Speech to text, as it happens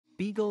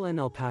Beagle and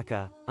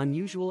Alpaca,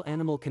 unusual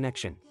animal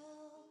connection.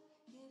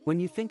 When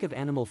you think of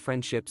animal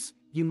friendships,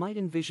 you might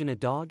envision a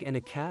dog and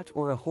a cat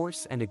or a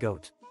horse and a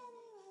goat.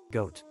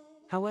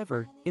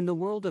 However, in the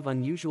world of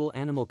unusual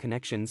animal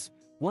connections,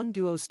 one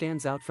duo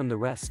stands out from the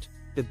rest,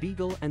 the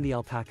beagle and the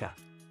alpaca.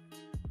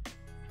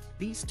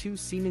 These two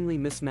seemingly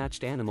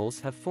mismatched animals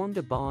have formed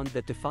a bond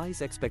that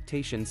defies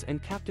expectations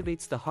and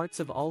captivates the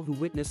hearts of all who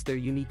witness their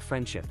unique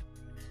friendship.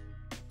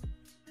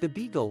 The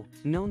beagle,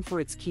 known for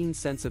its keen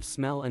sense of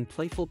smell and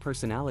playful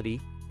personality,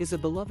 is a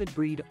beloved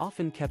breed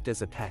often kept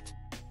as a pet.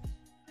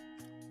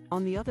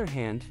 On the other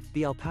hand,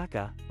 the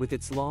alpaca, with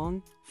its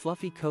long,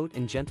 fluffy coat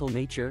and gentle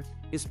nature,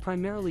 is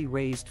primarily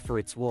raised for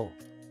its wool.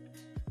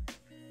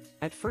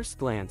 At first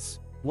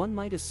glance, one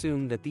might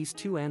assume that these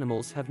two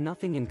animals have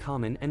nothing in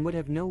common and would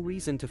have no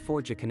reason to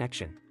forge a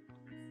connection.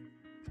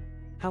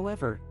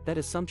 However, that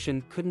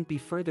assumption couldn't be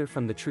further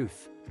from the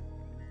truth.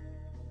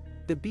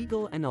 The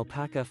beagle and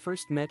alpaca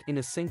first met in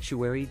a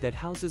sanctuary that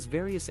houses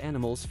various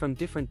animals from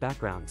different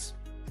backgrounds.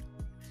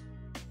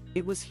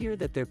 It was here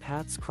that their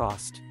paths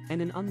crossed,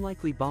 and an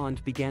unlikely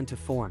bond began to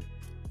form.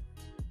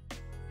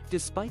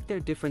 Despite their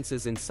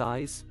differences in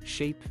size,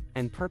 shape,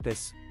 and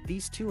purpose,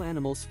 these two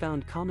animals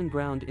found common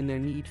ground in their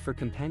need for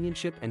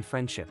companionship and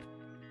friendship.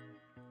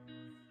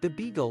 The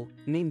beagle,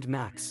 named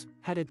Max,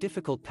 had a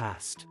difficult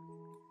past.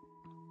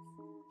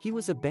 He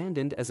was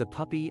abandoned as a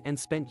puppy and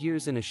spent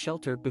years in a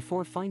shelter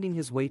before finding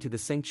his way to the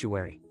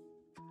sanctuary.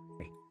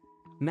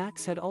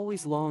 Max had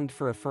always longed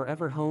for a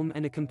forever home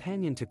and a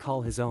companion to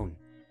call his own.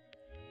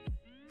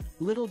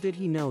 Little did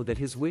he know that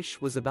his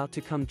wish was about to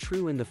come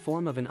true in the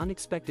form of an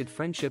unexpected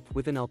friendship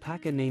with an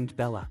alpaca named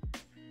Bella.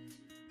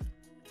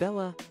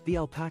 Bella, the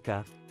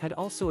alpaca, had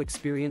also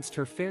experienced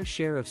her fair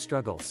share of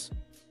struggles.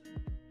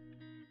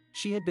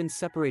 She had been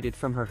separated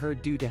from her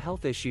herd due to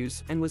health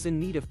issues and was in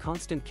need of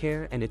constant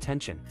care and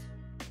attention.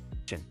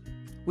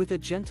 With a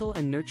gentle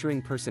and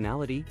nurturing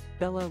personality,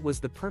 Bella was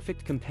the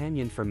perfect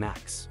companion for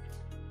Max.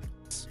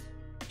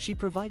 She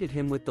provided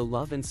him with the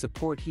love and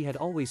support he had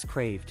always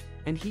craved,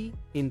 and he,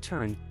 in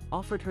turn,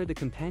 offered her the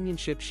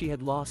companionship she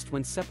had lost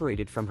when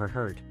separated from her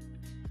herd.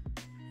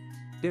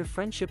 Their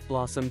friendship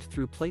blossomed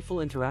through playful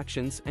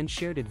interactions and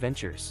shared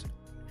adventures.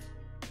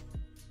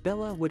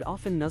 Bella would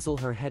often nuzzle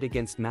her head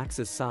against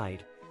Max's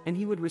side, and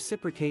he would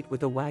reciprocate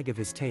with a wag of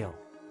his tail.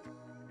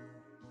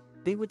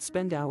 They would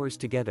spend hours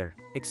together,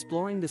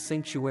 exploring the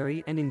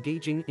sanctuary and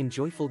engaging in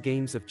joyful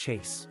games of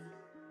chase.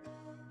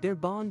 Their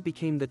bond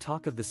became the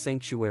talk of the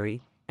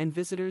sanctuary, and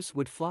visitors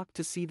would flock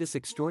to see this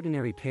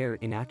extraordinary pair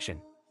in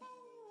action.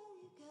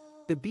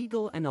 The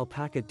beagle and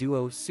alpaca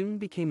duo soon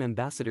became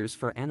ambassadors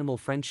for animal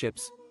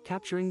friendships,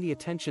 capturing the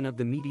attention of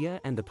the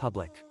media and the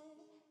public.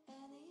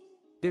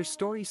 Their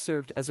story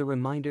served as a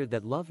reminder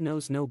that love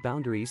knows no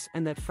boundaries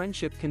and that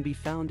friendship can be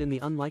found in the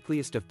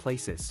unlikeliest of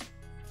places.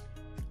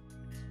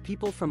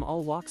 People from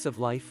all walks of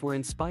life were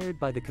inspired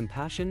by the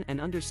compassion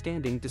and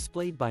understanding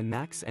displayed by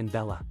Max and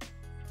Bella.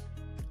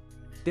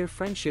 Their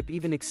friendship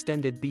even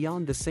extended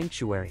beyond the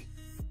sanctuary.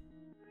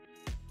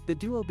 The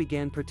duo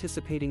began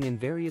participating in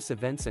various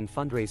events and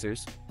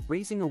fundraisers,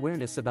 raising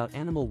awareness about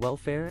animal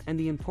welfare and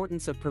the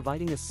importance of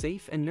providing a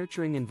safe and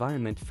nurturing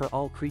environment for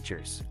all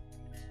creatures.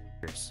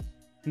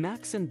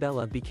 Max and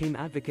Bella became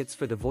advocates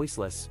for the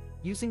voiceless,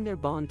 using their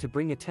bond to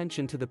bring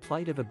attention to the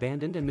plight of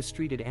abandoned and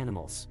mistreated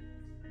animals.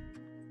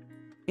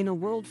 In a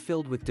world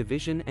filled with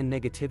division and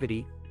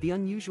negativity, the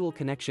unusual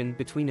connection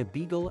between a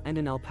beagle and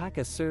an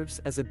alpaca serves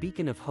as a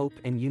beacon of hope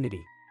and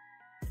unity.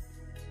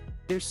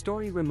 Their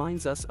story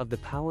reminds us of the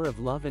power of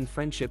love and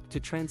friendship to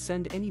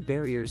transcend any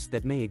barriers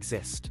that may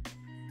exist.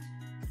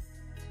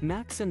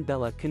 Max and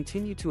Bella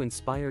continue to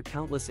inspire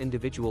countless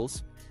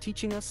individuals,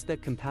 teaching us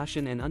that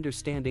compassion and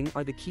understanding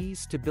are the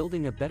keys to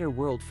building a better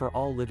world for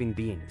all living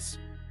beings.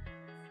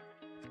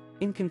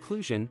 In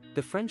conclusion,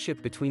 the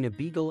friendship between a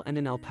beagle and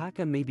an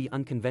alpaca may be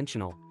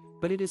unconventional,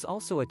 but it is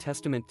also a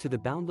testament to the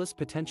boundless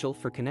potential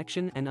for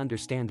connection and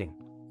understanding.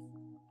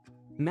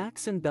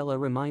 Max and Bella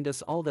remind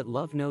us all that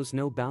love knows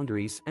no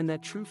boundaries and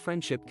that true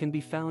friendship can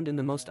be found in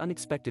the most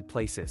unexpected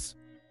places.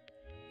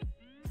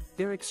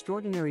 Their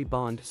extraordinary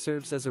bond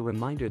serves as a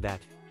reminder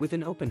that, with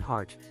an open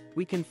heart,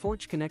 we can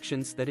forge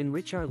connections that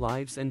enrich our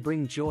lives and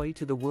bring joy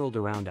to the world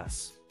around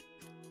us.